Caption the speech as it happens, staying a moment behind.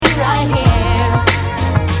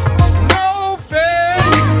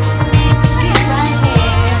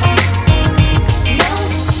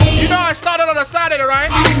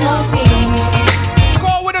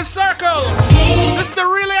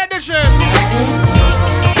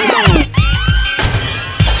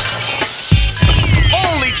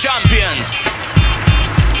Only champions.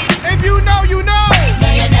 If you know, you know. No,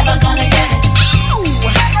 you're never gonna get it.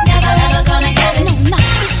 Never ever gonna get it. No, not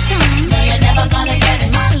this time. No, you're never gonna get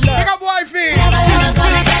it. Pick up wifey. Never ever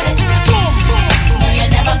gonna get it. No,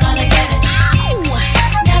 you're never gonna get it.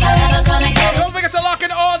 Never ever gonna get it. Don't forget to lock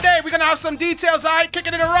in all day. We're gonna have some details, alright?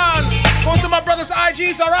 Kicking it around. Go to my brother's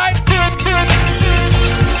IGs, alright?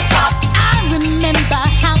 I remember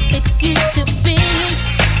how it used to be.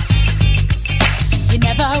 You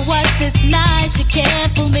never was this nice, you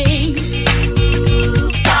cared for me.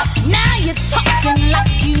 Now you're talking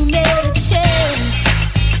like you made a change.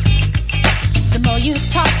 The more you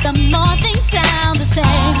talk, the more things sound the same.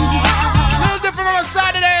 A little different on a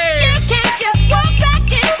Saturday. You can't just walk back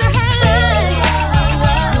into her life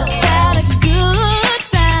without a good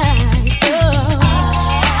fight.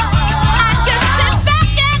 I just sit back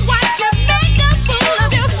and watch you make a fool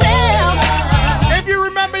of yourself. If you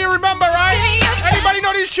remember, right? Anybody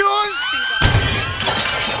know these tunes?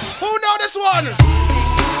 Who know this one?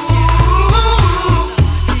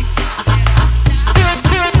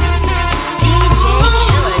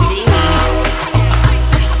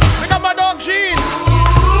 Pick up my dog Gene.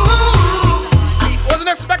 Wasn't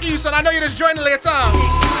expecting you, son. I know you just joined later.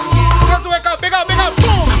 Just wake up. Big up.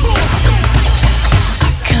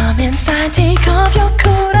 Come inside, take off your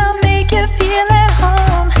coat, I'll make you feel at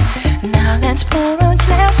home. Now let's pour a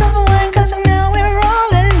glass of wine, cause now we're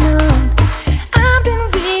all alone. I've been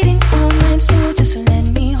waiting all night, so just let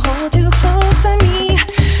me hold you close to me.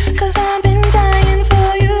 Cause I've been dying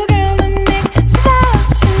for you, girl, to make love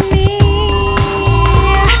to me.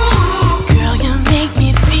 Girl, you make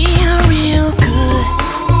me feel real good.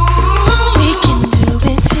 We can do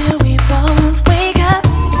it till we both wake up.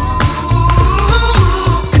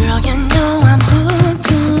 Girl, you know I'm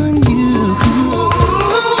hooked on you.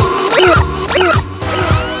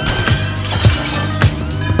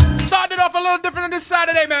 Started off a little different on this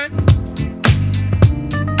Saturday, man.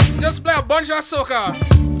 Just play a bunch of soca.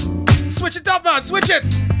 Switch it up, man. Switch it.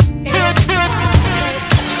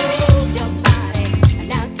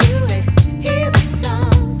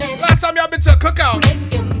 Last time y'all been to a cookout.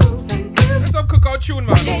 There's some cookout tune,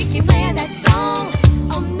 man. Keep playing that song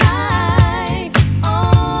all night,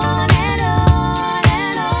 on and on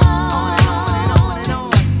and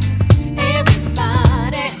on.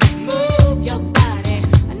 Everybody, move your body.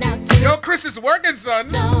 Now do Yo, Chris is working, son.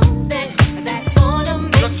 something that's gonna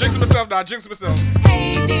make Just jinx myself now. Jinx myself.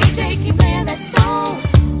 Hey DJ, keep playing that song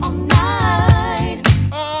all night,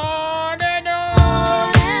 On and on.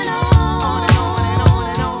 on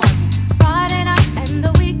and on. It's Friday night and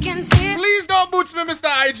the weekend's here. Please don't boots me, Mr.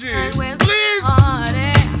 IG. And where's the Please.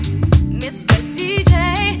 party? Mr. DJ,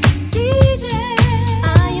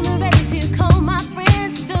 are you ready to call my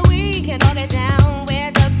friends so we can all get down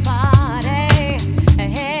with the party?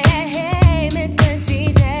 Hey, Mr.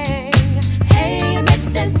 DJ. Hey,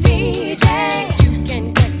 Mr. DJ. You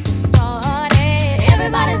can get this started.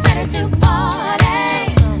 Everybody's ready to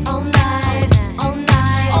party. All night, all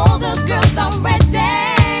night. All the girls are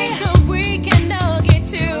ready. So we can all get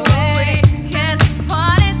to it. We can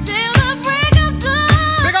party till the break of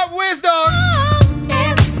dawn. Big up Wisdom.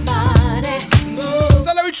 Everybody move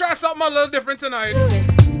So let me try something a little different tonight. to it.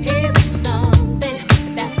 Here's something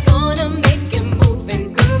that's gonna make you move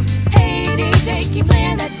and groove. Hey DJ, keep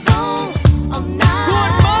playing that song all night.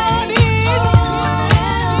 Good morning.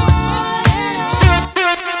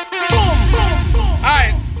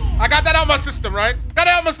 Alright, I got that out my system, right? Got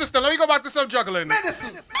it out my system. Let me go back to some juggling.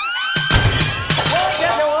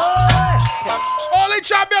 Only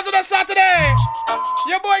champions on a Saturday.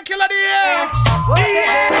 Your boy Killer the Year.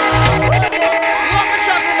 Love the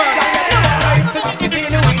chat, man.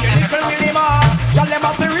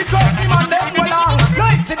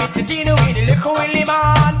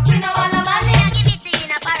 You know all the money I give it in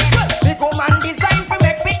a parade. Big woman design for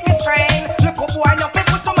make me strain. Look up boy, no put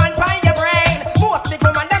to man by your brain. Most big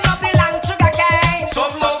woman them love the long sugar cane.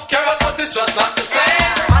 Some love carrot, but it's just not the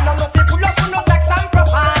same. Man no fi pull up on no sex and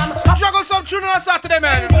perform. Juggle some tune on a Saturday,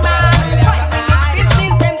 man. This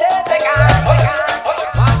is them they take on.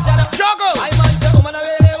 Juggle. I man say woman a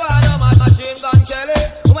really wanna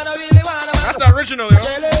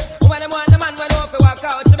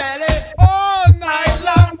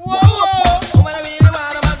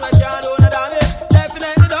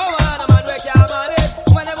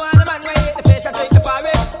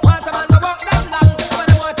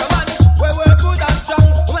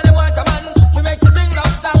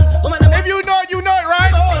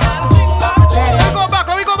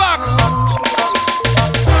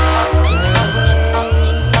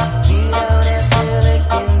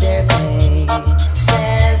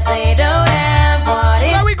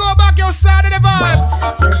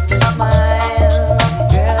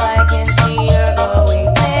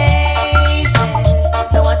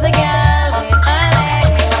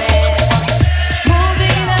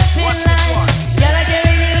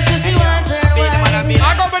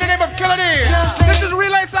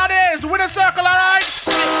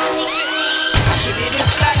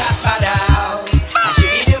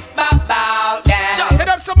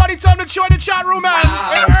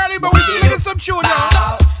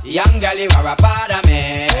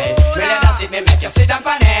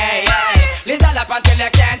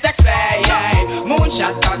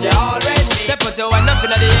you already see. Say put your one up in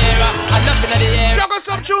the air, and up in the air. Juggle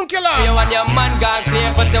some tune killer. You want your man gone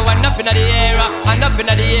clear, put your one up in the air, and up in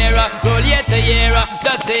the air. Roll year to year,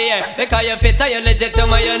 dirty year. Because you fit and you legit to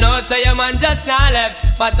me, you know. So your man just not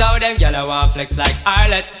left. But how them gyal want flex like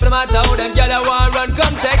Arlet. But no matter how them gyal want run,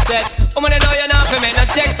 come text it. Woman, you know you're not for me, no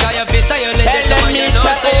check. Cause you fit and you legit to me, you know.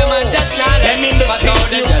 So your man just not left. But how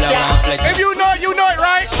them gyal want flex. If you know it,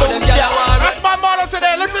 right? That's my motto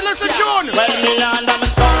today. Listen, tune. Well, me land I'm a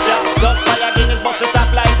stomp ya. Just fire Guinness bust it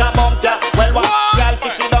up like a bump ya. Well, what? Girl,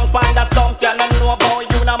 kiss it down pan the stump ya. No know about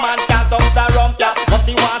you, no man can't touch the rump ya. Must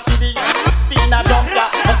see want see the Tina dump ya.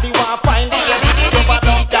 Must see want find the over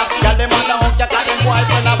dump ya. Girl, them on the hump ya. Cause them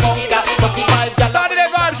boyfriend a bump ya. 35 ya. Saturday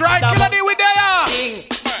vibes, right? Killer D, we there.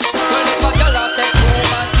 Well, if a girl a take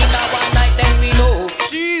woman in a one night, then we know.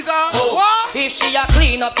 She's a what? If she a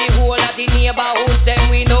clean up the whole of the neighborhood, then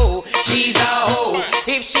we know she's a hoe.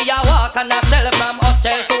 If she a walk and a sell from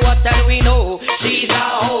hotel to hotel, we know she's a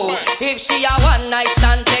hoe. If she a one night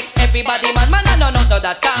stand, take everybody man, I know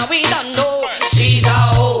that can we don't know. She's a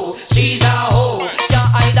hoe, she's a hoe. You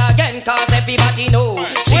hide again cause everybody know.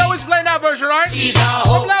 We always play that version, right? She's a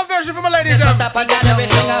hoe. We play that version for my ladies. Them.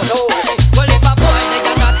 Well, if a boy they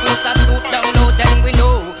are not close to stoop down low, then we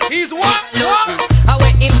know He's what? I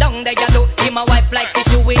wear him down there, you look him a wipe like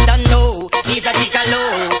tissue, we don't know. He's a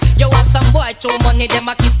gigolo. You have some boy throw money, them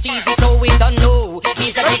a kiss cheesy, so we don't know.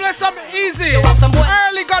 He's a Let's play something easy. You have some boy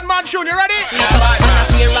Early gunman tune, you ready? sweet up and a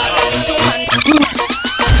swear up and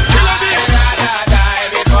instrument.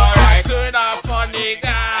 Funny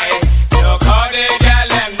guy. Look how they get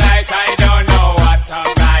them nice. I don't know what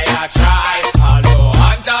some guy I try. Although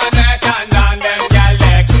hunt on neck and down them gal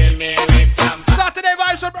they kill me with some. Saturday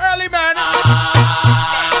vibes from early, man.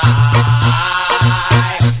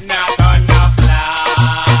 Not enough lie.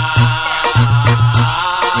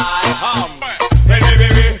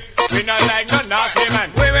 We not like no nasty man.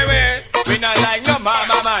 Wait. We not like no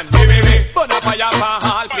mama man. We. Burn up fire for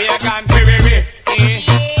all play a gun. We.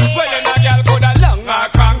 Well, then a girl coulda long or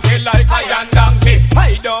cranky like iron donkey.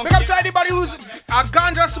 I don't. Big up to anybody who's a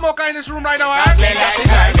ganja smoker in this room right now, eh?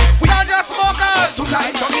 Ganja smokers!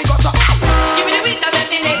 Tonight, so me go so. Give me the weed that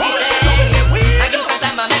make me meditate. I give me some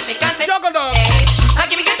time, I make me concentrate. Juggle dog. I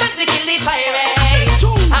give me the chance to kill the pirate.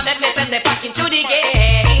 I make me send the pack into the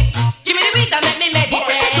gate. Give me the weed that make me meditate.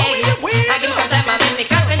 I give me some time, I make me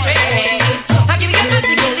concentrate. I give me the chance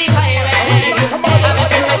to kill the pirate. I make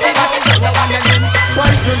me send the pack into the gate.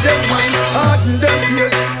 Poison them mind, harden them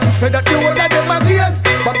ears. Say that you will let them have ears.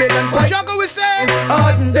 Babylon poison, Juggle we say.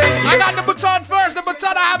 harden them I ears. got the baton first, the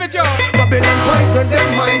baton I have it, yo. Babylon poison them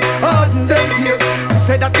mind, harden them ears.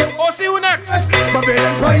 Say that them Oh, see who next?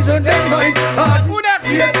 Babylon poison them mind, harden Who next?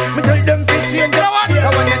 ears. Me tell them to change You know what? I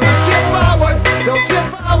want them to straight forward, don't straight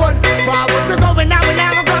forward. Forward we going now, we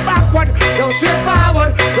never go backward. Don't straight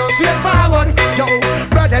forward, don't straight forward. Yo,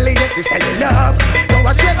 brotherly, yes, sisterly love. Go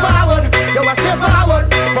a straight forward, go a straight forward.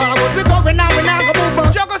 Forward we going now, we never go back.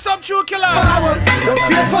 Juggle some true killer. Forward, don't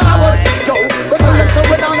straight forward. Yo, but so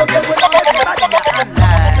we don't look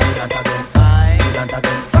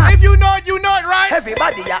If you know it, right?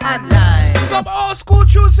 everybody are online. Some old school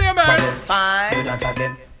tunes here, man. Fine.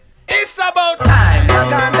 It's about Time, you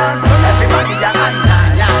can dance. Everybody are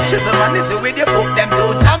online. She's the one is with you, put them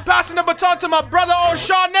to time. I'm passing the baton to my brother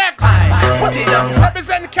O'Shawn next. Put it up.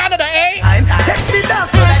 Representing Canada, eh? Take me down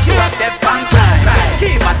so that you have step and climb.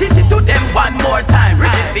 Keep a teach it to them one more time.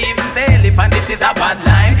 Richard Stevens say, if and this is a bad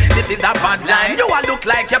line. This is a bad line. You all look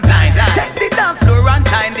like you're blind. Take the dance floor and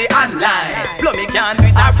shine the online. Plummy can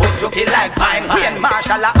with our foot to kill like pine. Wayne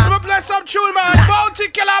Marshall. I'm gonna play some tune, man. Bounty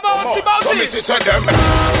killer, bounty. So me see them.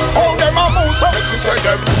 All them a move, so me see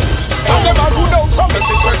them. All them a go down, so me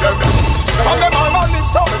see them. All them a money,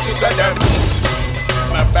 so me see them.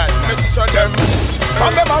 My bad, me see them.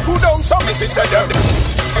 All them a go down, so me see them.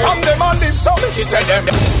 All them a live, so me see them.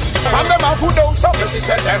 All them a go down, so me see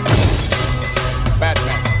them. Bad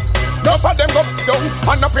man. None of them go down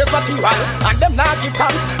on no praise material, and them not give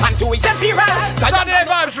thanks and to his imperial. Saturday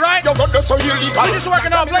vibes, right? You got the so illegal. We just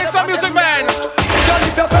working on playing some music, man. Girl,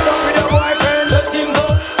 if you're fed up with your boyfriend, let him go.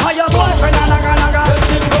 Or your boyfriend a naga, let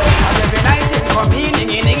him go. And every night it come in,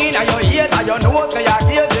 ding in your ears, and your nose say your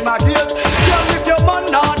gears in my gears. Girl, if your man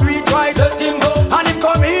not reach right, let him go. And him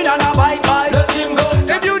come in and a bite, let him go.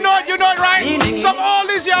 If you know it, right? Some all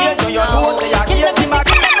is young. Yes, so your nose say your gears in my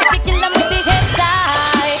gears. Kill them with the head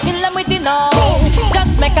side, kill them with the nose.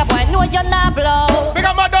 Just make a boy know you're not blow. Big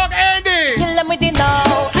up my dog Andy. Kill them with the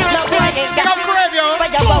nose. No boy ain't Big up got Crave, yo. for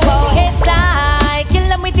your go head side. Kill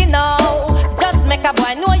them with the nose. Just make a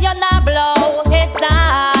boy know you're not blow. Head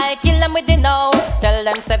side, kill them with the nose. Tell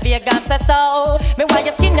them say Vegas say so. Me why now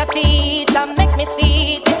you skin your teeth and make me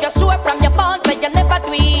see it. If you're sure from your bones that you never do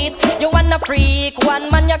it. You wanna freak, one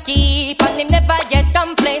man you keep, and him never get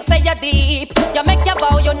complaints, say you deep. You make your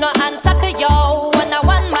bow, you no answer to yo.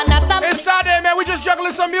 One man a some. It's Saturday, man. We just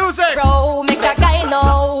juggling some music. Bro, make that guy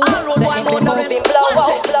know. Say if you move it, blow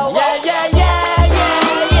out, blow out. Yeah, yeah, yeah,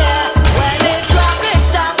 yeah, yeah. When the traffic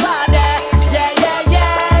stop out there. Yeah, yeah,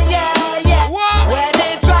 yeah, yeah, yeah. What? When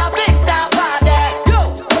the traffic stop out there. Yo,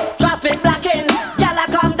 traffic blocking. Gyal a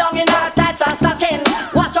come down in her tights and stocking.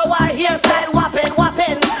 Watch our hairstyle whopping,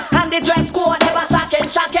 whopping. And the dress code never shocking,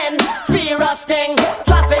 shocking. Serious thing.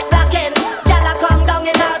 Traffic blocking. Gyal a come down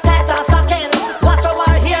in her tights and stocking. Watch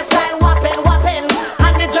our hairstyle whopping, whopping.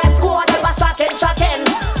 And the dress code never shocking, shocking.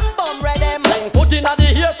 Bum red them. Put in the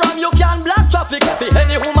ear from you can block traffic. For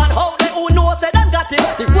any woman how they who know say them got it.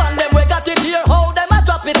 The one them we got it here how them a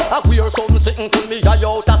drop it. I wear something sitting for me I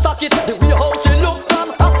out a socket. The way how she look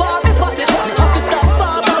from afar me spot it. The office stop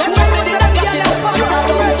fast. The way me did them get it. You are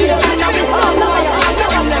down here and now we all know it.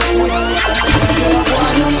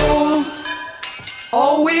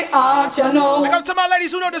 Oh, we art, you know. Big up to my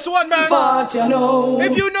ladies who know this one, man. But you know.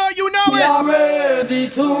 If you know, you know We it. are ready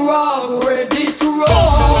to rock, ready to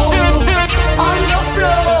roll on the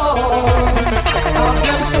floor. I've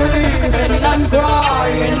been screaming and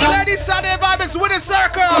crying. Ladies, Saturday vibe is with a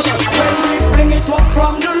circle. When we fling it up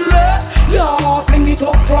from the left, yeah, fling it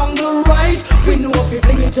up from the right. We know if we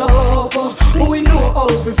fling it up, we know how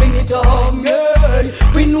we fling it up, yeah.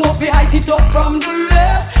 We know if we ice it up from the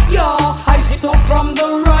left, yeah, ice it up from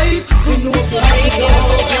the right. We know if we ice it up.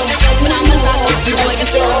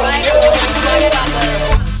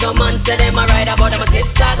 Some man say them a ride about them a slip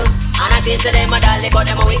saddle, and I think to them a dolly but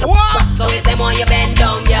them a wiggle. What? So if them want you bend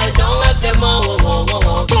down, girl, don't have them all.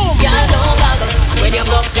 Girl, don't goggle. And when you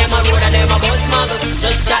buck them a road and them a bus smuggle,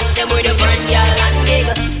 just chat them with your friend, girl, and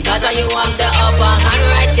giggle. Cause you have the upper hand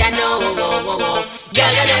right, you know.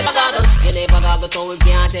 Girl, you never goggle, so we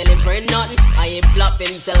can't tell him friend nothing. I him flop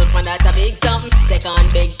himself and that's a big something. Take on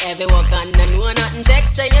big, heavy work and no know nothing. Check,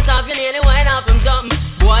 say yourself, you nearly went off from something.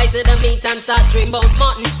 Boy, see the meat and start dream about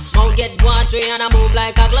mutton. Mouth get watery and I move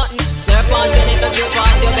like a glutton. Slurp on your neck and slurp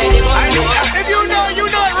on your belly button. If you know, you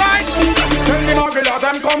know it, right? Send me more girls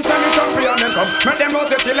and come, send me champion and come. Make them know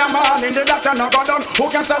say till a man in the doctor now go down.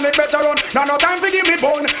 Who can sell it better run? Now no time to give me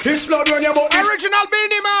bone. It's flood when you bout this. Original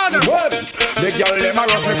Beanie Man. Well, the girl them a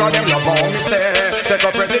rush because them love how me stay. Take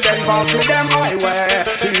a president off to them highway.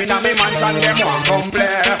 In a me mansion them want come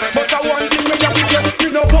play. But I one thing me have to say,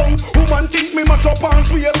 me no bum. Woman think me match up and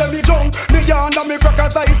swear say me jump. Me yarn and me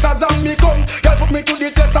crackers sisters and me come. Girl put me to the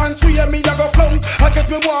test and swear me da go flum. I get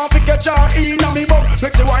me want to catch her in a me bum.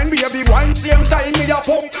 Make she wine baby wine same time me a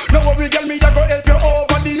pump. Now we girl me da go help you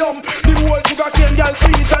over the hump. The whole sugar cane girl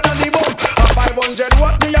sweeter than the bum. A 500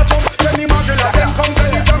 what me a jump. Tell me my girl them come say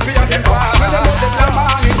the champion them fall. When they know say some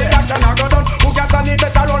man in the action a go done. Who can stand it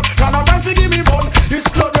better run? Now no time to give me bun. This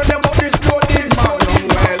blood when them up this blood in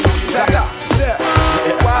man.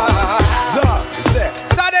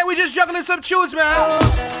 Saturday we just juggling some tunes, man.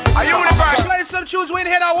 Are you the first? Playing some tunes we ain't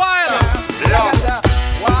hit a while.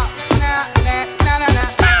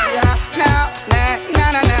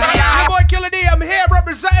 Your boy Killer D, I'm here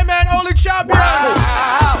representing, man. Only champion.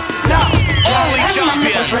 Only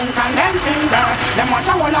champion. Drink and them finger. Them want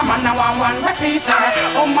a whole man now one piece.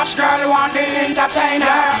 How much girl want the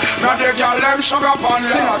entertainer? Now the girl them sugar on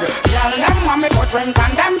love. Girl them want me put drink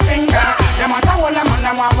and them finger. Them want a whole man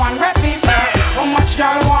now one piece. How much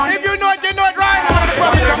girl want? If you know it, right?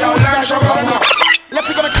 The girl them sugar on love. Let's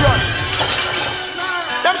go to run.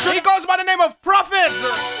 He goes by the name of Prophet.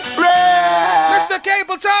 Mr.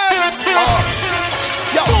 Capleton.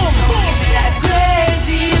 Yo.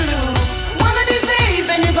 Crazy looks. One of these days,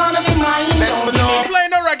 then you're gonna be mine. We play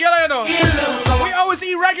no regular, you know. We always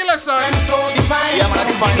eat regular, son. So divine. Yeah, man, I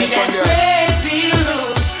can find this one there. Crazy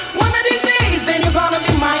looks. One of these days, then you're gonna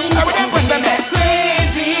be mine.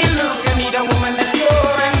 Crazy looks. You need a woman that's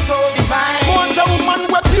pure and so divine. Want a woman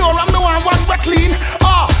we're pure, I'm the one we're clean.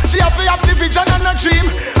 She have to have the vision and a dream.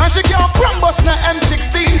 And she can't crumble no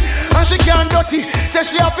M16. And she can't dirty, say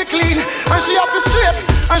she have to clean. And she have to straight,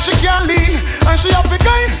 and she can't lean. And she have to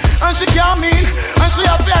kind, and she can't mean. And she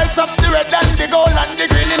have to ice up the red and the gold and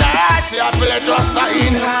the green in her heart. She have to let us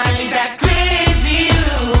in. Like that crazy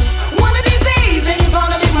looks. One of these days, then you're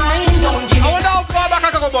gonna be mine. Don't give I wonder how far back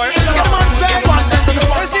I can go, boy.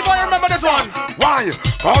 Let's see if I remember this one. Why?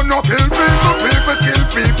 Oh no, kill people, people kill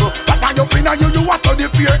people. That's why you been a you a study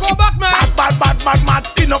fear. Go back, man. Bad mad,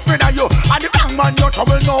 still no friend of you. And the wrong man, you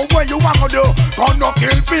trouble know what you want to do. Gonna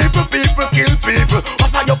kill people, kill people.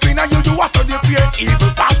 What's that you pin on you are study pure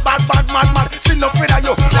evil. Bad, mad, still no friend of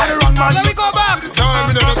you. And the wrong man, let me go back. Time,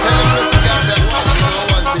 you know, no telling me,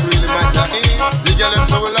 one thing really matter. You get them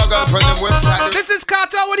so we log out on them website. This is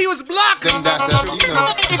Carter when he was black. Them that, you know.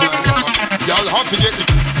 Y'all have to get the.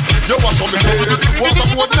 You was on me fail. Was a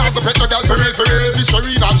boat now the pet no girl for real.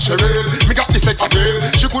 Fishery and Cheryl. Me got the sex appeal.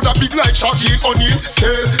 She could have big like Shaquille O'Neal.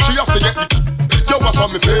 Still, she have to get the. You was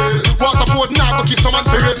on me fail. Was a boat now go kiss no man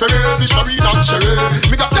for real. Fishery and Cheryl.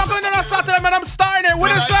 Me got the. Jumping on a Saturday, man. I'm starting it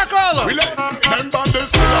with a circle. We let them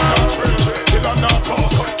bandits kill a not trace, kill a not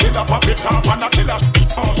toss, kill a pop it off and a kill a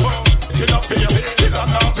toss, kill a face, kill a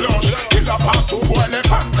not blush, kill a pass to boy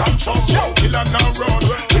left and conscious, kill a not run,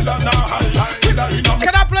 kill a not hide, kill a in a.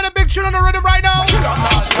 Can I play the big tune on the rhythm right now? Kill a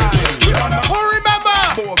not stress, kill a not. Who remember?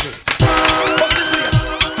 Bust this place,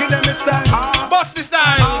 kill them this style. Bust the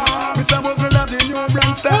style. Mr. Bogle have the new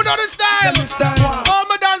brand style. Who know the style? Them style. All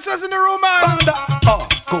my dancers in the room, man. Oh,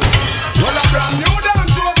 cool. Well, a brand new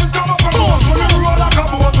dance is coming from home. So you roll like a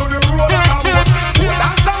boat, so you roll like a boat. Well,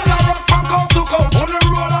 dance on the rock from coast to coast. So you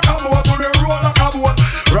roll like a boat, so you roll like a boat.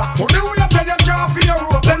 Rock to the wheel, then you jump for your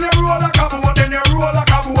rope. Then you roll like a boat, then you roll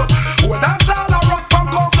like a boat. Well, dance on the rock from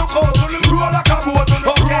coast to coast. So you roll like a boat,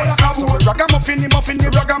 roll like a boat. Ragamuffin, the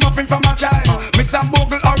ragamuffin from a child. Mr.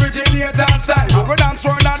 Bogle originator style. We dance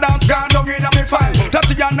roll and dance, gone down in a me file.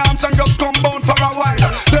 That's your arms and just come bound for a while.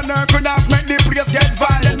 The nerve could have make the place get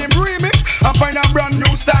violent. Then him remix and find a brand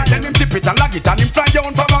new style. Then him tip it and lag it and him fly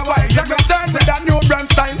down for a while. Zaga turn say that new brand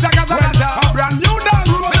style. Zaga a brand new dance.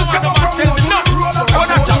 Let's come on, tell me nothing.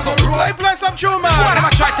 Let me play some tune, man.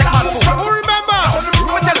 Who remember?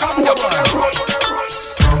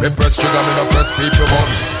 Me press trigger, me no press people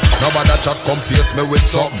button. Nobody chat come face me with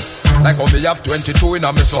something. Like how me have 22 in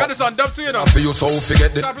a me son. Got this on dub too, you know. For you so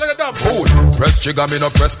forget the. Play the dub. Fool. Press trigger, me no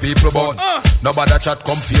press people button. Nobody chat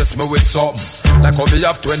come face me with something. Like how me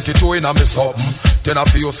have 22 in a me something. Then I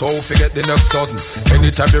feel so forget the next dozen.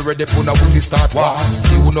 Anytime you ready, put a pussy start war.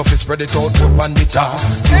 See who know fi spread it out, put on the top.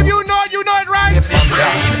 If you know it right.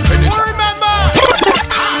 Who remember?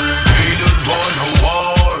 We don't want no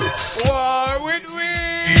war. War with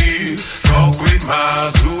we. Talk with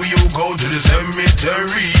my crew, you go to the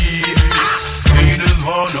cemetery. We don't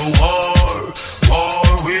want no war. War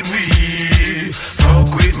with we. Talk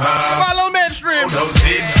with my. Follow mainstream. No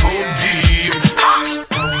things go deep.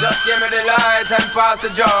 Just give me the light and pass the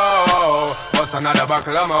joe. What's another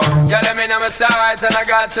buckle of more? Yeah, let me know my sights and I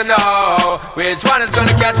got to know which one is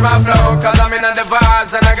gonna catch my flow. Cause I'm in on the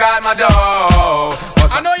vibes and I got my dough.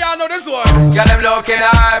 I know y'all know this one. Yeah, them looking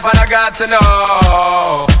hype and I got to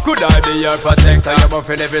know. Could I be your protector? You're buff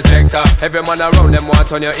in every sector. Every man around them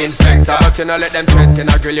want on your inspector. But you know let them threaten,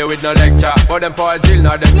 I grill you with no lecture. But them for a drill,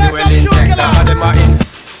 now them do an inspector. And them are in.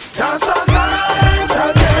 Dance all night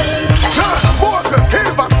again.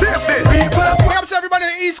 Big up to everybody in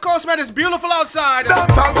the East Coast, man. It's beautiful outside.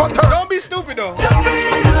 Don't be stupid, though.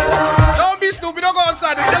 Don't be stupid. Don't go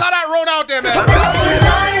outside. There's still a lot of that road out there, man.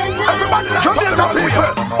 Jamaica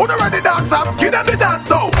people, who ready dance up? Give them the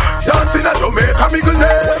dance out. Dancing at Jamaica, mingle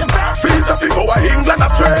name. Feel the feel over England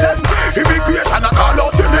up trend. Immigration, I call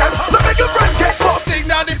out your name. Now make your friend get close.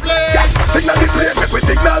 Signal the plane. Signal the plane, make we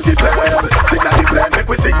signal the plane. Signal the plane, make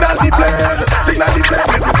we signal the plane. Signal the plane,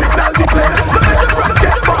 make we signal the plane. Now make your friend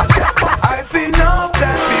get close. I've seen enough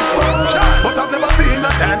dance before, but I've never seen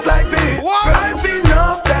a dance like this. What? I've seen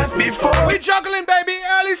enough dance before. We juggling, baby,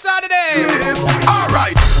 early Saturday.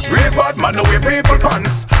 Alright, real bad man, no way people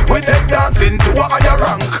pants. We take dancing to a higher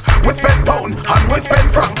rank. We spend pound and we spend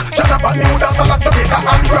franc. Jonathan New dance a lot Jamaica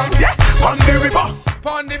and Grand. Yeah, on the river,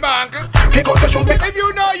 on the bank. He got to shoot me. If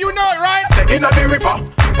you know it, right? In the river,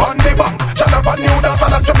 on the bank. Jonathan New dance a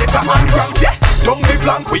lot Jamaica and Grand. Yeah, down the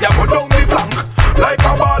flank, we a go down the flank. Like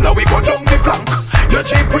a baller, we go down the flank. You're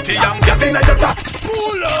cheap, pretty young, just in your top.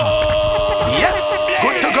 Yeah,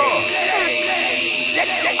 good to go.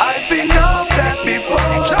 I've been off that before,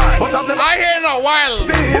 but I've never. I hear it a while.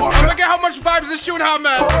 Look at how much vibes this tune have,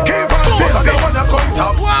 man. Give us this, I wanna come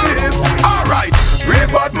top. Alright, real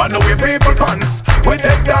bad man, no way people pants. We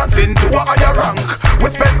take dancing to a higher rank. We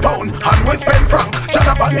spend pound and we spend franc.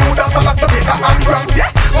 Jonathan New dance a lot Jamaica and Grand. Yeah,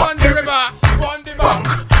 on the river, on the bank.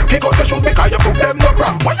 Kick out the shoot because you put them no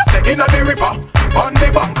cramp. Why you say in the river, on the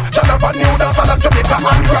bank. Jonathan New dance a lot Jamaica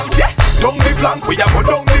and Grand. Yeah, down the flank, we a go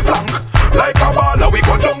down the flank. Like a baller, we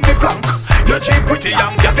go down the flank. You're cheap, pretty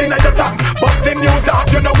young, just in your tank. But the new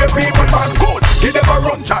dance, you know where people man good. Give them a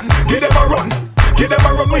run, John, give them a run. Give them a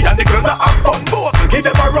run, we and the girls that have fun. Both, give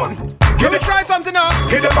them a run. Let me try something out.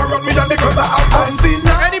 Give them a run, we and the girls that have fun.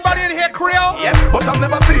 Anybody in here Creole? Yep. but I've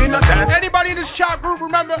never seen a dance. Anybody in this chat group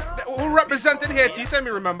remember who represented Haiti? Send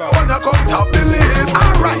me remember. I wanna come top the list.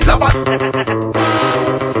 Alright,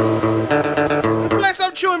 play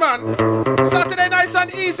some tune, man. Saturday nice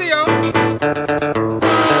and easy, yo.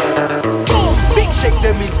 Boom, big shake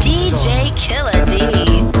them in. DJ Killer D.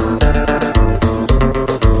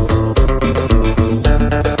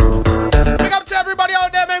 Big up to everybody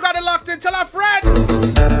out there, man. Got it locked in. Tell a friend.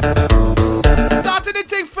 Starting the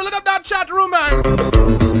thing, filling up that chat room, man.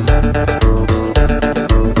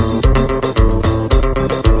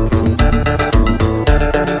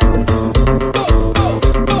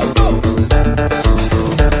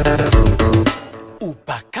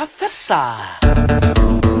 Cafessa.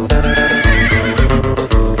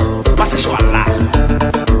 Mas deixa eu falar.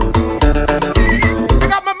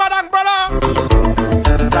 Pick up my madam, brother.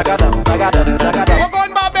 Tagadam. We're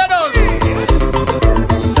going Barbados.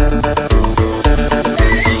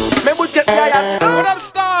 Me would get tired. What up,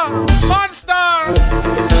 star? Monster.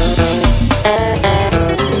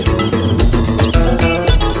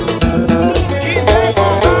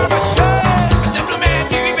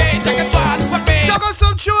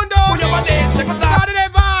 Saturday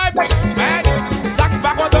vibe.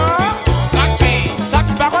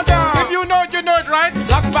 If you know it, right?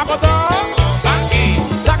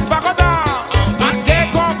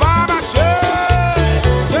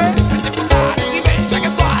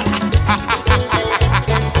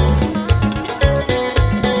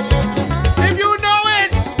 If you know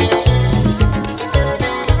it.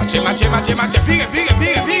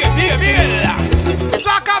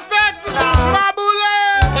 Sakafet. Babule.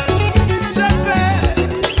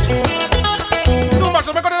 Too much,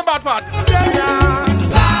 so we go to the bad part.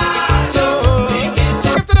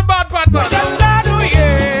 Get to the bad part, man.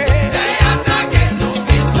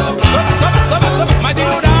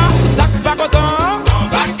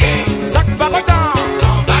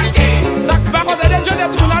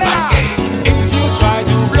 If you try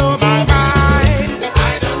to blow my mind,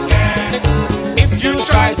 I don't care. If you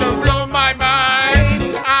try to blow my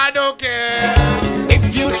mind, I don't care.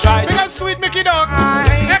 If you try Big up Sweet Mickey Dog,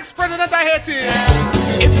 ex-president of Haiti.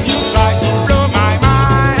 If you try to blow my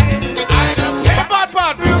mind, I don't care. The bad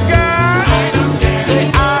part. You care. I don't care.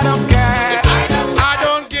 Say I don't care. I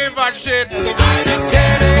don't give a shit. I don't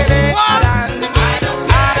care. What? I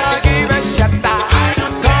don't give a shit. I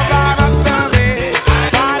don't cover up the way.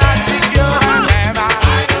 Fanatic you remember.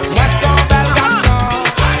 What's so bel garçon?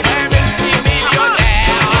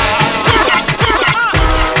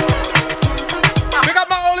 Big up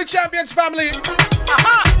my Only Champions family.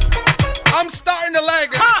 I'm starting the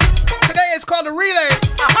leg. Today is called the relay.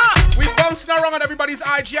 We bouncing around on everybody's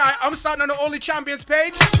IGI. I'm starting on the Only Champions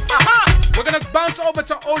page. We're gonna bounce over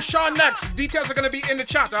to Ocean next. Details are gonna be in the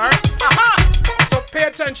chat, alright? So pay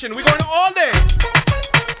attention. We're going all day.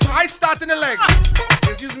 I start in the leg.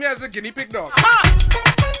 Just use me as a guinea pig dog.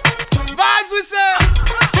 Vibes we say.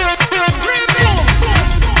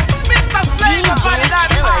 Mr. Flavor, DJ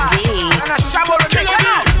Killer D. and a shabba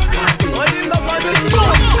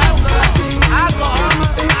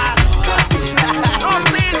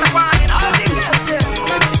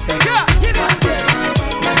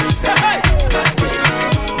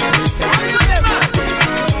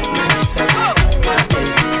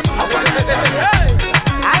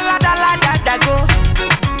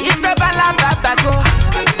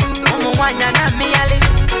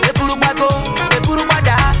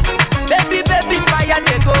baby, fire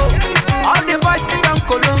they go. All the boys sit down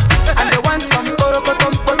colo, and they want some pom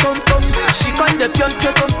pom pom. She con the pion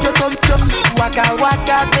waka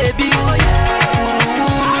waka baby, ooh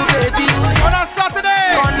baby. On a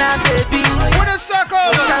Saturday, on a baby, with a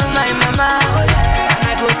circle. Go tell my mama, and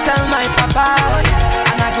I go tell my papa,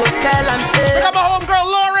 and I go tell am say. Pick up my homegirl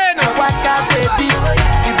Lauren. Waka baby,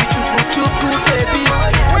 you be chuku baby.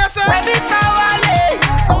 Where's that? Baby sawale,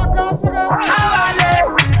 sawale,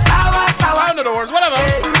 sawa. I don't know the words. Whatever.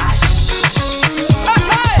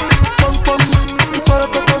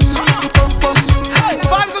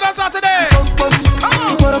 Vibes on a Saturday.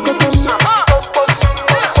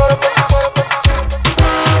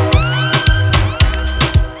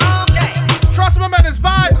 Trust me, man, it's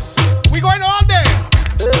vibes. We going all day.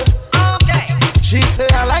 She say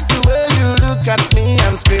I like the way you look at me,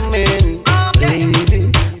 I'm screaming.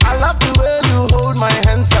 Baby, I love the way you hold my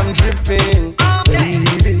hands, I'm dripping.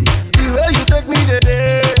 Baby, the way you take me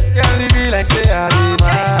today, can't leave me like say I did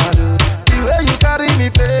mad. The way you carry me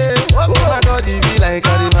play, oh my God, it be like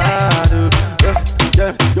I did mad.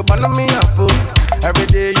 Yeah, you burn me up, every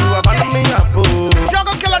day you are burn me up.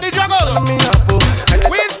 Juggle killer, the juggle. Burn me up,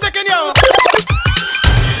 we ain't sticking you.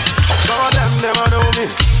 Some of them never know me.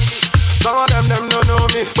 Some of them know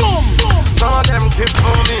me. Some of them keep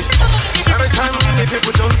for me. Every time the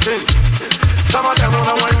people dancing. Some of them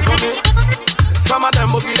wanna wine for me. Some of them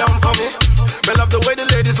boogie down for me. Me love the way the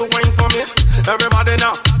ladies will wine for me. Everybody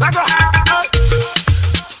now, like a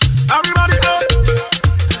everybody,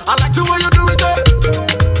 I like the way you do it.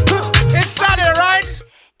 It started, right?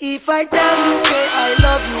 If I tell you, say I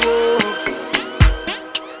love you, oh.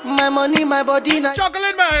 My money, my body, now.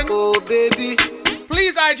 Chocolate man. Oh baby,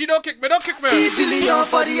 please, IG, don't kick me, don't kick me. 3 billion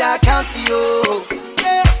for the account, yo.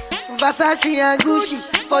 Yeah. Versace and Gucci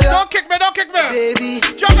for your. Don't kick me, don't kick me. Baby,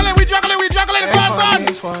 juggling, we juggling, we juggling. Go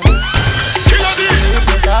on.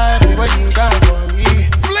 Everybody dance for me.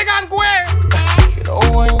 Fling and go. You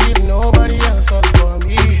don't want to give nobody else up for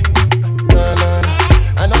me. Nah, nah,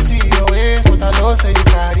 nah. I don't see your waist, but I know say you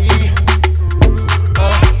carry.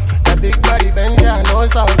 That big body bend, yeah, I know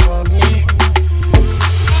it's all for me.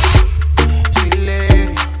 Sweet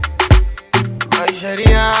lady, my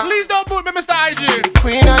Sharia. Please don't put me, Mr. IG.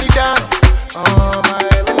 Queen of the dance, oh my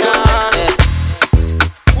God.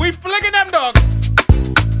 We flinging them, dog.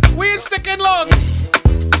 We ain't sticking long.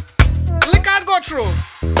 Lick and go through.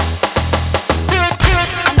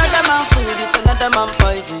 Another man food is another man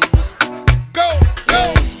poison. Go,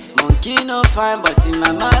 go. Monkey no fine, but in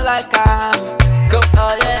my mind like I'm. Go,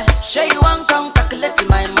 oh yeah. Sure you want come calculate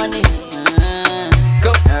my money.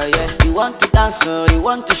 Go, oh yeah. You want to dance, oh, you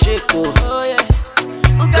want to shake, oh yeah.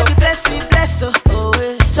 Who got the blessing, bless, oh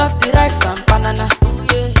yeah. Chop the rice and banana, oh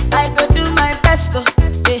yeah. I go do my best, oh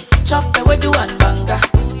yeah. Chop the wedu and banga,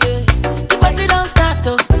 oh yeah. The party don't start,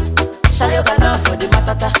 oh. Shayo got love for the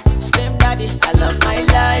matata. Slim daddy, I love my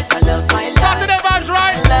life, I love my life. Saturday vibes,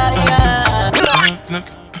 right?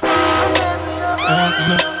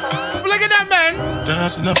 Fling them, man.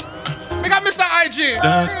 We got Mr. IG.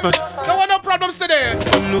 Don't want no problems today.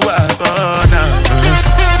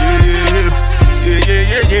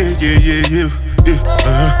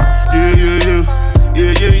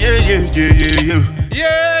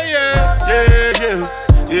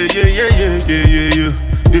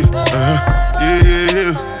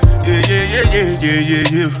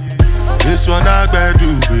 This one I gotta do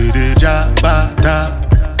with the jabata.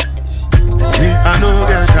 I know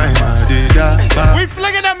get time I did that. We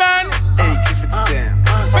flinging them, man. Hey, give it to them.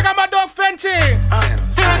 We got my dog Fenty.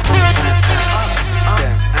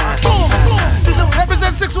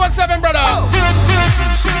 Represent 617, brother.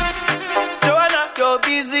 Joanna, your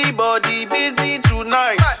busy body busy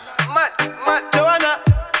tonight. Mad. Joanna,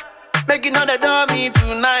 making all the dummy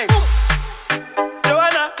tonight.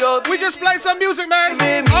 Joanna, we just played some music, man.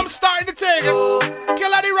 I'm starting to take it.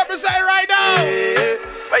 Killer D representing right now.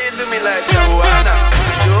 Why you do me like Joanna?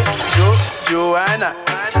 Joanna.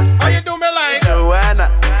 How you do me like Joanna?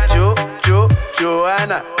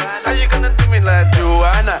 Joanna. How you gonna do me like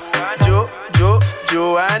Joanna?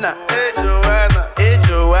 Joanna. Hey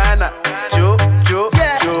Joanna.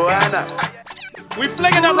 Joanna. We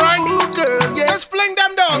flinging them, right? Girl, yeah. Just fling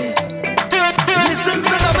them down. Listen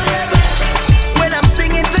to Double M when I'm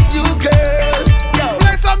singing to you, girl. Yo,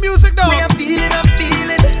 play some music, though. I'm feeling.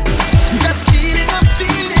 Just feeling, I'm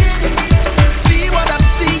feeling. See what I'm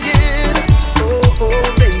seeing. Oh,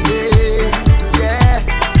 baby.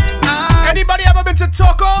 Yeah. Anybody ever been to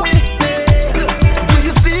Toko? Do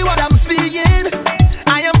you see what I'm seeing?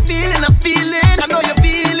 I am feeling, I'm feeling. I know you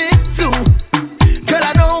feel it too. Girl,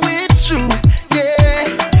 I know it's true.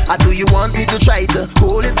 Yeah. Do you want me to try to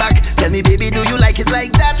hold it back? Tell me, baby, do you like it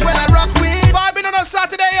like that when I rock with? Vibing on a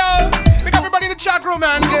Saturday, yo. Pick everybody in the chat room,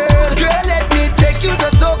 man. Girl, let me take you to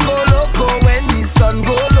Toko Loco. When the sun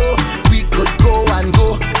go low, we could go and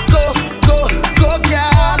go, girl.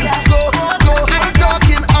 Go. I'm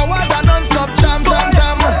talking hours and non-stop jam.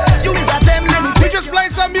 You is a gem, let me. We just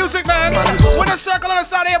played some music, man. With a circle on the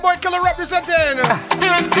Saturday, boy, Killer representing.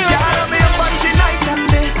 Girl, me up when she night and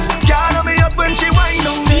day. Girl, me up when she wine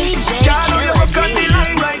on me. Girl, you look on the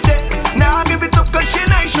line right there. Now give it up 'cause she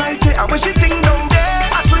nice right there. And when she ting down there,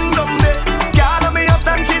 I swing down there. Girl, me up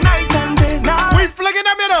and she night and day. Now we flicking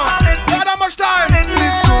them, you know. Not that much time.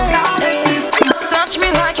 Touch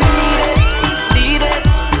me like you need it.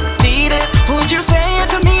 Would you say it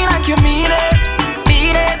to me like you mean it?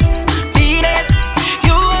 Beat it.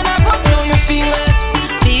 You and I both know you feel it.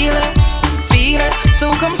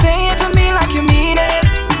 So come say it to me like you mean it.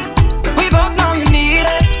 We both know you need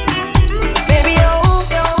it. Baby,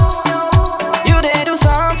 you did do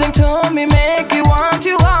something to me, make me want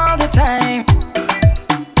you all the time.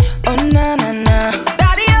 Oh, na.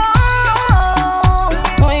 Daddy,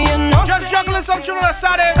 well, you know. Just juggling some tune on a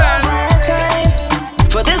Saturday, man.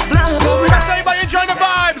 For this love, we got everybody enjoying the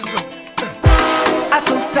vibes. I'm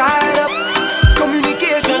so tired of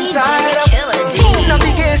communication, tired of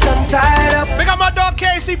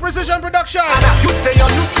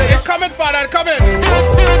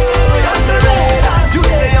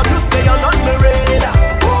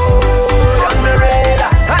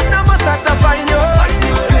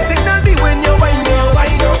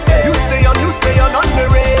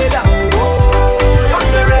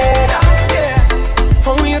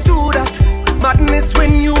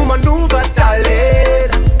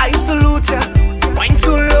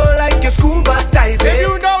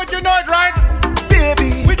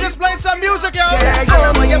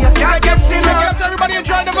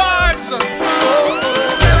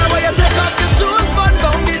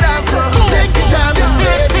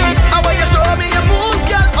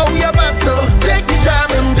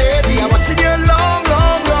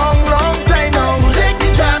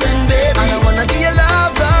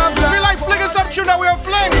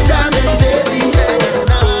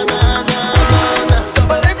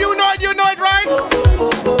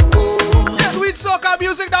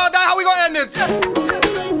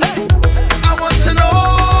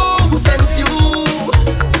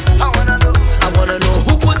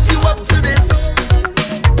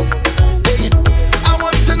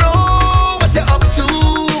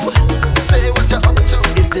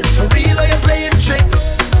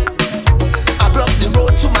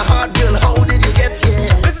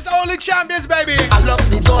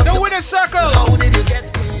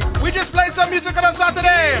music on a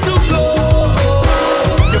Saturday. To go.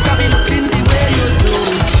 You can be looking the way you do.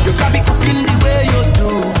 You can be cooking the way you do.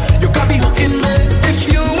 You can be hooking me if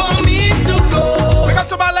you want me to go. We got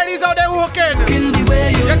some bad ladies out there who hooking. Hooking the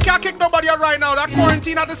way you. You can't kick nobody out right now. That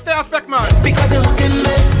quarantine had to stay effect, man. Because you're hooking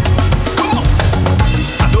me. Come on.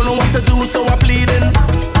 I don't know what to do, so I'm pleading.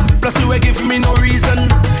 Plus you ain't give me no reason.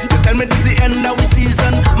 You tell me this the end of the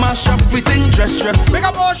season. Mash up everything, dress. Make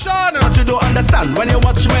up Ocean. But you don't understand when you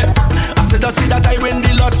watch me. I said just see that I win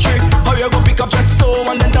the lottery. How you go pick up just so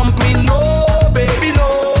and then dump me? No, baby,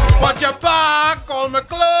 no. But you pack all my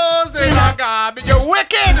clothes in my garbage. You're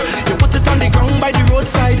wicked. You put it on the ground by the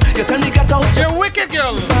roadside. You tell me get out. You're wicked,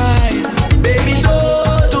 girl. Side. Baby,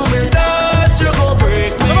 don't do me that. You go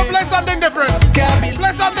break me. Let me play something different.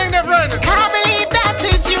 Play something different. Can't believe that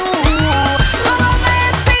is you. So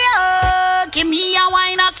Messi, give me a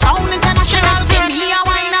wine, a sound international. Give me a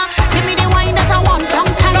wine, give me the wine that I want long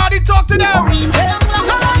time. Daddy, talk to them.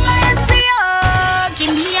 So Messi,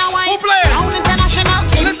 give me a wine. Who play? Sound international.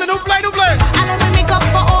 Listen, who play? And let me make up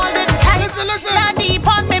for all this time. Listen. That deep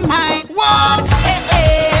on me mind. What?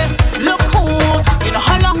 Hey, look cool. You know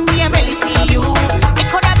how long me I really see you. It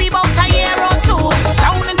could have been about a year or two.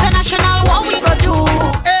 Sound international, what we gonna do?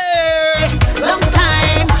 Hey, long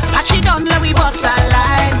time. Patchy done, let we bust a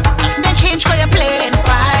line. Nothing they change 'cause you're playing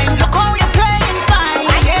fine. Look how you're playing fine.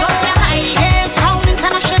 Yeah, sound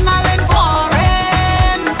international and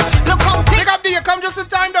foreign. Look how Pick up D, you come just in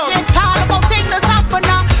time though. let's talk about things that's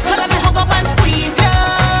happening. So let me hug up and squeeze you.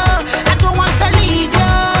 I don't want to leave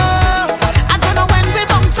you. I don't know when we'll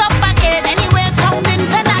bounce up again. Anyway, sound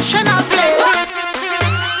international play.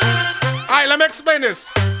 Alright, let me explain this.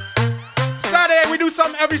 Saturday, we do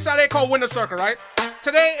something every Saturday called Winner Circle, right?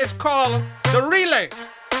 Today it's called the relay.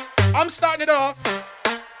 I'm starting it off.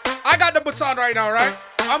 I got the baton right now, right?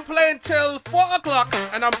 I'm playing till 4 o'clock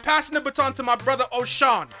and I'm passing the baton to my brother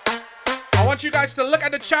O'Shawn. I want you guys to look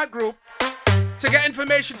at the chat group to get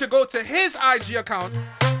information to go to his IG account.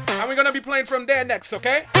 And we're gonna be playing from there next,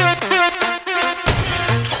 okay?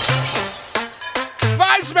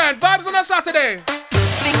 Vibes, man. Vibes on a Saturday.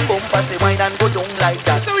 Sling bumper, say wine and go down like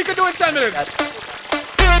that. So we can do it in 10 minutes.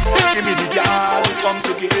 Give me the girl who come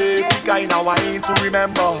to give the kind of wine to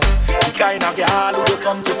remember. The kind of girl who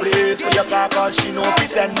come to play so you can't call she no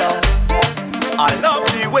pretender. I love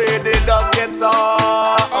the way they just get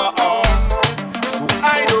on. So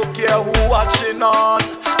I don't care who watching on.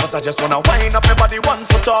 Cause I just wanna wind up your body 1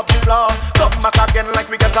 foot off the floor. Come back again like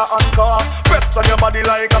we get a encore. Press on your body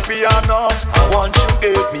like a piano. I want you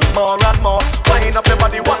give me more and more. Wind up your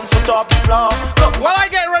body 1 foot off the floor. Come While I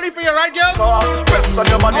get ready for you, right, girl? press on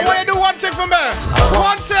your body I want you to do one thing for me.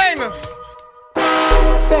 One thing.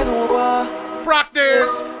 Bend over.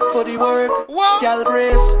 Practice. For the work. What? Gal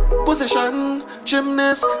brace. Position.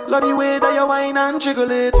 Gymnast. Love the way that you whine and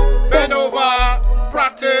jiggle it. Bend over.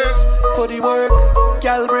 Practice. For the work.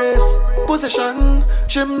 Gal brace. Position.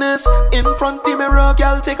 Gymnast. In front the mirror,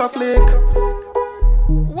 gal take a flick.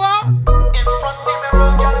 What? In front the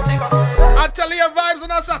mirror, gal take a flick. I'll tell you your vibes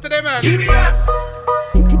on a Saturday, man.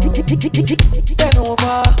 Bend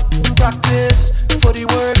over, practice for the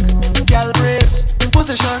work, gal brace,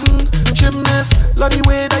 position, gymnast, love the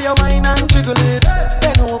way that you whine and jiggle it.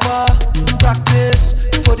 Bend over, practice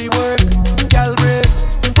for the work, gal brace,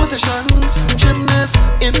 position, gymnast,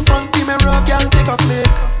 in front the mirror, gal take a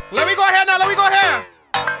flick. Let me go here now, let me go here.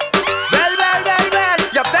 Well,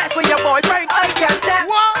 you're best with your boyfriend, I can tell.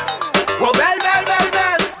 What? Well,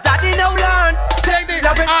 daddy no learn. Take the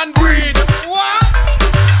and breathe. What?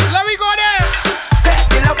 Let me go there. Take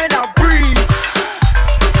the love and breathe.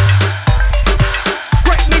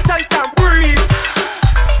 Break me tight and breathe.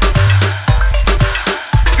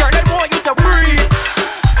 Girl, I want you to breathe.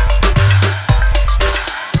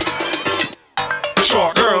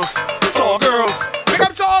 Short girls, tall girls. Big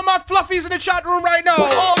up to all my fluffies in the chat room right now.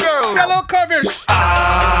 All girls. Hello, Curvish.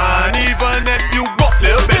 And even if you got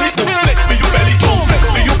little belly, boom, flick me, you belly, boom, flick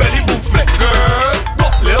me, you belly, boom, flick, girl.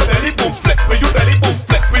 Got little belly, boom, flick me, you belly, boom,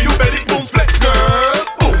 flick me, you belly, boom, flick, girl.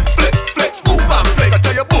 Boom, flick, flick, boom, and flick. I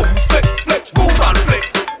tell you, boom, flick, flick, boom, and flick.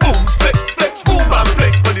 Boom, flick, flick, boom, and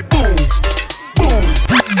flick. Belly, boom, boom.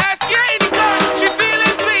 Ask her in the club, she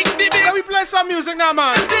feeling sweet. Let me play some music now,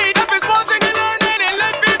 man. If it's one thing you learn, then it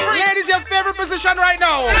let me free. Ladies, your favorite position right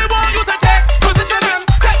now. I want you to take position and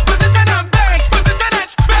bang, position and bang,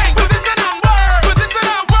 position and word, position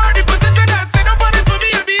and word, the position and say nobody for me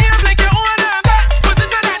and behave like you own them.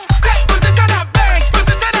 Position and bang, position and bang,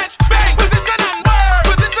 position and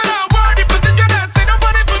word, the position and say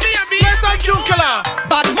nobody for me and behave. Play some tune, killer.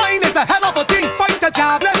 Bad mind is a hell of a thing. Fight the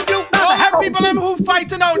job, bless you. All the people who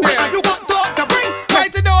fighting out there. You got talk to bring.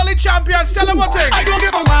 Fighting the only champions, tell them what thing. I don't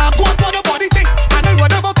give a rap, go for the body thing. And I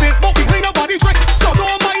whatever pick, but we clean the body trick. So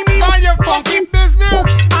don't mind me. Mind your fucking business.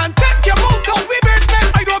 And take your mouth out with business.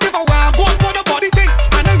 I don't give a rap, go for the body thing.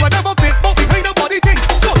 And I whatever pick, but we clean the body thing.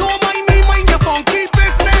 So don't mind me, mind your funky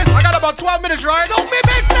business. I got about 12 minutes, right? Don't be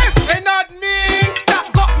business. Ain't not me. That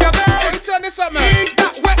got your girl. Hey, turn this up, man.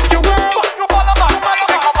 That wet your world. But you follow back, follow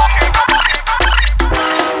back.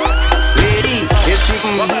 Ladies, if she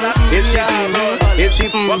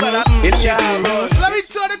let me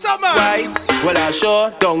turn it up, man. right, well I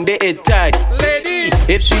sure don't they it tight. Ladies,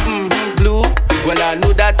 if she blue, well I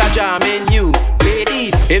know that I jam in you.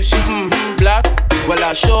 Ladies, if she black, well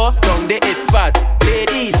I sure don't they it fat.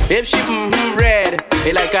 Ladies, if she red,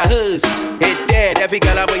 it like a hearse, it dead. Every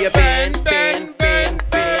girl I wear your pen.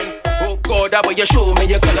 Oh God, I wear you show me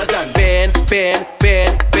your colors and bend.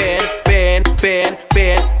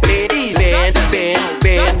 Ladies, bend.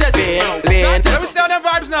 Let me stay on them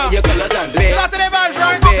vibes now. Your colors and bend. Saturday vibes,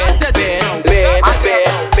 right?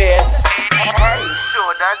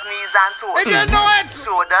 Shoulders, knees and toes. If you know it.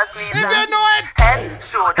 Shoulders, knees If and you know it. head.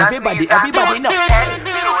 Shoulders, Everybody, knees and everybody toes. know. Head,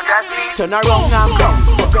 shoulders, knees. Turn around and bend.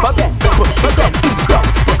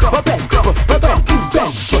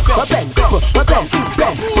 Wind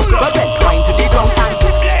to the ground and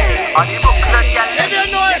On the book, just get If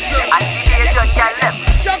you know it. and the page, just get left.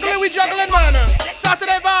 Juggling, we juggling, man.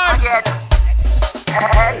 Saturday vibes. Again.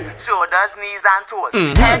 Head, shoulders, knees and toes.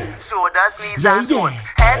 Head, shoulders, knees and toes.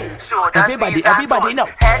 Head, shoulders, Everybody, knees and everybody toes. know.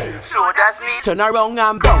 Head, shoulders, knees. turn around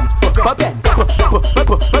and bend. How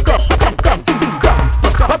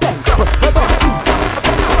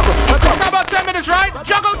about 10 minutes, right?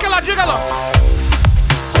 Juggle, killer, jiggler.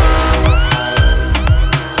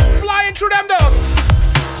 Flying through them, dog.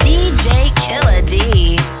 DJ Killer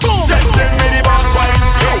D. Just give me the boss wine.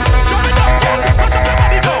 Yo, jump it up, girl. Touch up your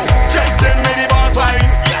body now. Just give me the boss wine.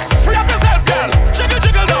 Yes, free up yourself, girl. Jiggle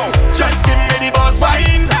now. Just give me the boss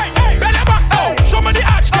wine. Hey, bend your back now. Show me the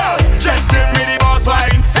arch, girl. Just give me the boss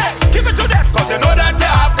wine. Hey, give it to them, 'cause you know that you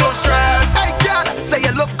have no stress. Hey girl, say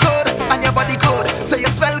you look good and your body good. Say you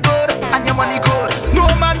smell good and your money good. No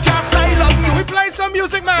man can style on you. We play some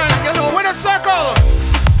music, man. Win a circle.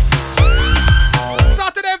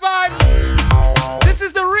 Saturday vibe. This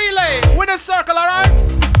is the relay. Win a circle, alright?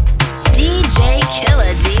 DJ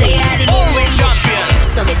Killer D. Say I the boom boom champion.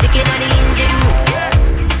 So me tick it on the engine.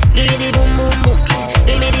 Give me the boom boom boom.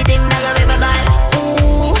 Give me the thing that go make my ball.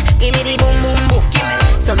 Ooh, give me the boom boom boom.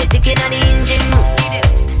 So me tick it on the engine.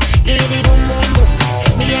 Give me the boom boom boom.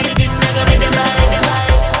 Me and the thing that go make my ball.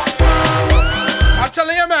 I'm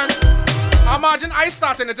telling you, man. Imagine I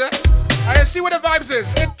starting it, I see what the vibes is.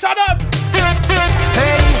 It turn up.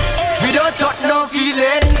 Hey, we don't talk no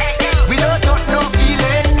feelings. We don't talk no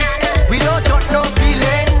feelings. We don't talk no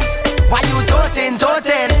feelings. Why you talking?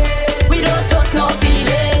 We don't talk no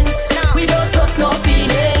feelings. We don't talk no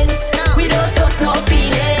feelings. We don't talk no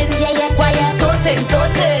feelings. Why you talking?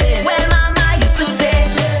 Well, mama used to say,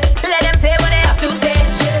 let them say what they have to say.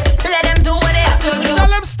 Let them do what they have to do. Tell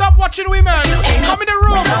them stop watching we, man. Come in the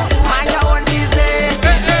room. Mind your own business.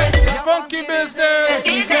 Funky business.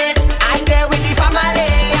 Business. I'm there with the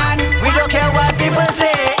family and we don't care what people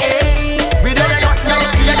say. We don't talk no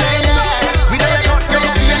feelings. We don't talk no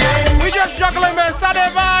feelings. We just juggling, man. Saturday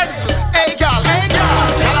vibes. Hey, girl.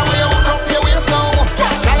 Girl, when you walk up your waist now.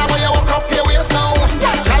 Girl, when you walk up your waist now.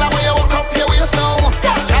 Girl, when you walk up your waist now.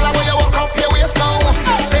 Girl, when you walk up your waist now.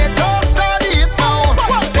 Say don't start it now.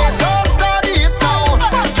 Say don't start it now.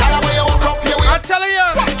 Girl, when you walk up your I'm waist. telling you,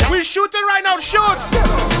 we shooting right now. Shoot.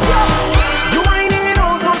 You whining me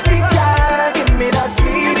oh so sweet, girl. Give me that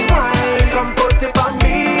sweet wine. Come put it on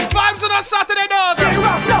me. Vibes on a Saturday, dog. Get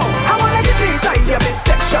rough now. I wanna get inside your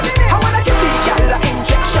midsection. I wanna give the girl an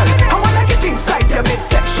injection. I wanna get inside your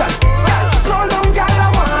midsection. So long, girl,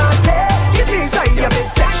 I want it. Get inside your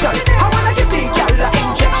midsection. I wanna give the girl an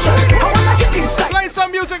injection. I wanna get inside. Play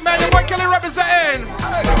some music, man. Your boy Kelly representing.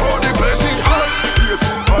 Oh, the place is hot.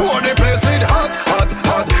 Oh, the place is hot.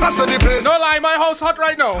 I said the place. No lie, my house hot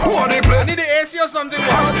right now. Oh, the I place. need the AC or something.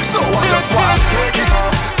 Hot. So I just want take it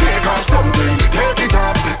off something, take it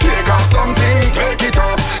off something, take it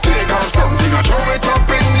off something, I throw it up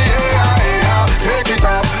in the air, take it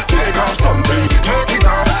off something, take it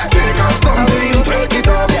off something, take it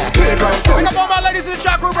off Pick something. up all my ladies in the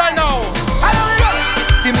chat group right now.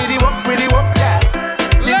 Give me the work, with the work, yeah.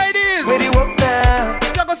 Ladies, With the work now.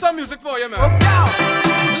 juggle some music for you, man. Work now.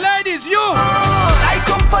 Ladies, you. I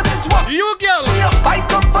come for this work. You, girl. I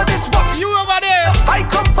come for this work. You over there. I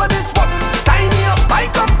come for this work. Sign me up. I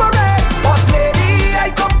come for it. Boss lady,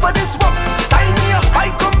 I come for this work. Sign me up.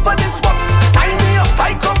 I come for this work. Sign me up. I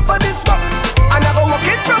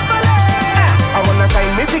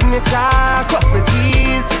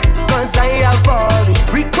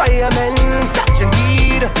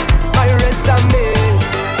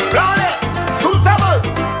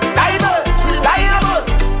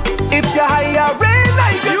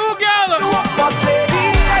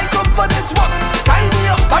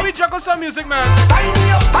music, man. Sign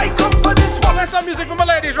me up, I come for this one. Play some music for my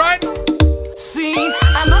ladies, right? See,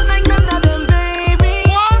 I'm not like none of them, baby.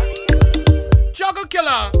 What? Juggle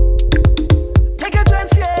Killer. Take a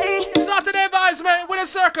chance, yeah. Saturday vibes, man, with a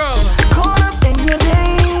circle. Caught up in your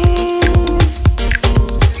days.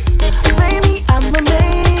 Baby, I'm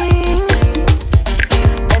amazed.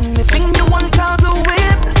 Anything you want, I'll do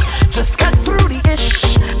it. Just cut through the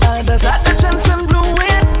ish. Others had the chance and blew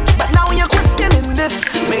it. But now you're questioning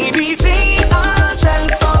this. Maybe take a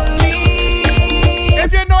chance on me.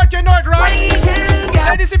 If you know it, right?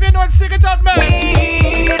 Ladies, if you know it, sing it out, man.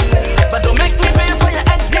 But don't make me pay for your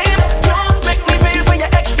ex games. Don't make me pay for your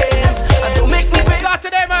ex games. And don't make me pay.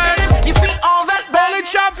 Saturday, man. You see all that Bowling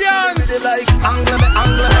champions. like angle me.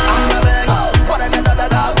 What I get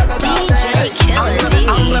DJ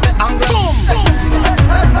Killer D.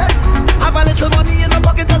 Have a little money in my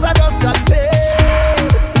pocket 'cause I just got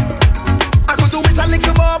paid. I could do it a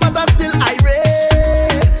little more, but I'm still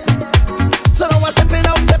irate. So now I'm stepping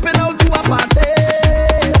out to a party.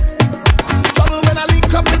 Trouble when I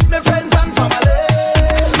link up with my friends and family.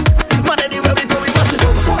 Man, anywhere we go, we mash it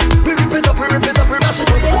up. We rip it up, we mash it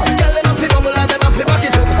up. Girl, them a fi double and them a fi back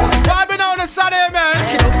it up. Vibing on the Saturday, man.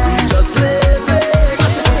 Just live it,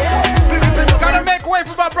 mash it up. We rip it up. Gotta make way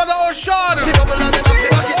for my brother O'Shawn.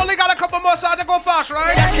 Only got a couple more, so I have to go fast,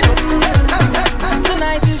 right?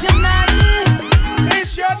 Tonight is your night.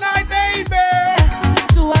 It's your night, baby.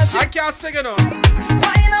 I can't sing it, no.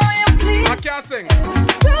 I can't sing.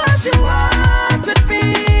 Do what you want with me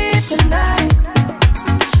tonight.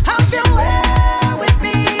 Have your way with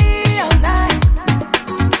me all night.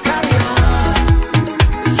 Carry on, baby.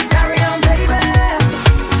 Carry on, baby.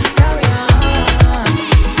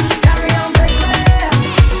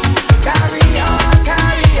 Carry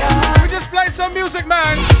on. We just played some music,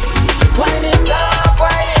 man. Wind it up,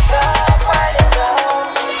 wind it up, wind it up.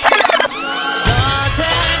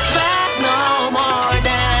 Don't expect no more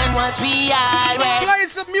than what we already. Play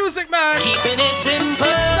some music, man. Keeping it simple.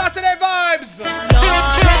 Saturday vibes.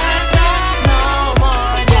 Don't expect no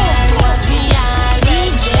more than what we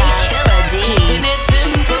already. DJ Killer D. Keeping it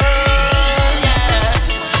simple,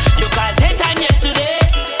 yeah. You called 10 times yesterday,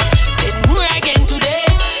 10 more again today.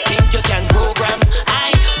 Think you can program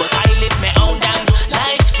but I live my own damn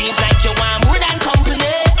life. Seems like you want more than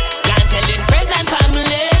company. Can't telling friends and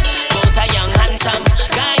family about a young handsome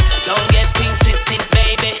guy. Don't get things twisted,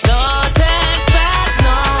 baby. Don't expect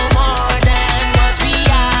no more than what we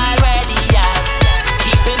already have.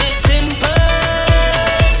 Keeping it simple.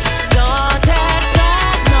 Don't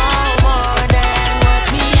expect no more than what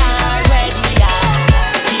we already have.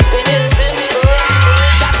 Keeping it simple.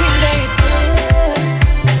 That thing they good.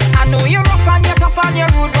 I know you're rough and you're tough and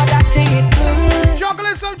you're rude, but that thing it good.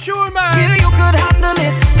 Juggling some tune, man. Feel you could handle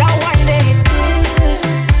it. That wine they it good.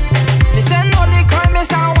 This ain't no the crime, it's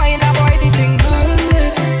that wine, that boy the thing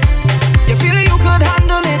good. You feel you could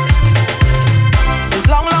handle it. This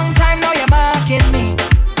long time now you're marking me.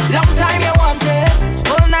 Long time you want it.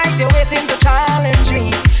 All night you're waiting to challenge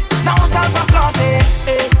me. It's no self-applause,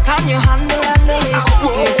 can you handle it?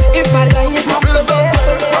 If I lie, it's not the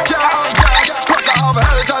Cause I have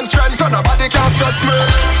health and strength, so nobody can stress me.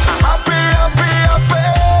 I'm happy.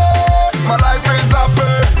 My life is happy.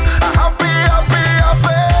 I'm happy.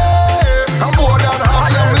 I'm more than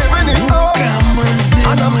happy. I'm living it up,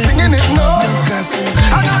 and I'm singing it now,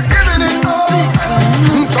 and I'm giving it up.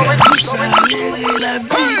 So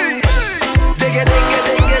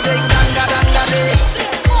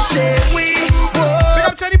Big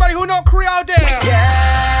up to anybody who know Cree out there.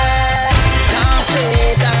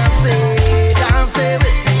 Dansez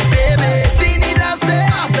with me, baby. Fini danser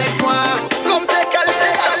avec moi. Come take a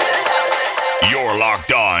little. You're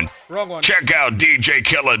locked on. Wrong one. Check out DJ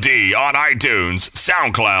Killer D on iTunes,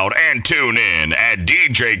 SoundCloud, and tune in at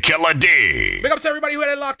DJ Killer D. Big up to everybody who had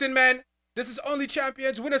it locked in, man. This is Only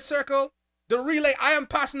Champions Winner Circle. The relay. I am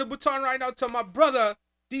passing the baton right now to my brother,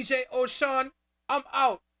 DJ O'Shawn. I'm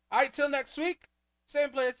out. All right, till next week. Same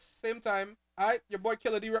place, same time. All right, your boy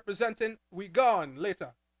Killer D representing. We gone.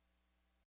 Later.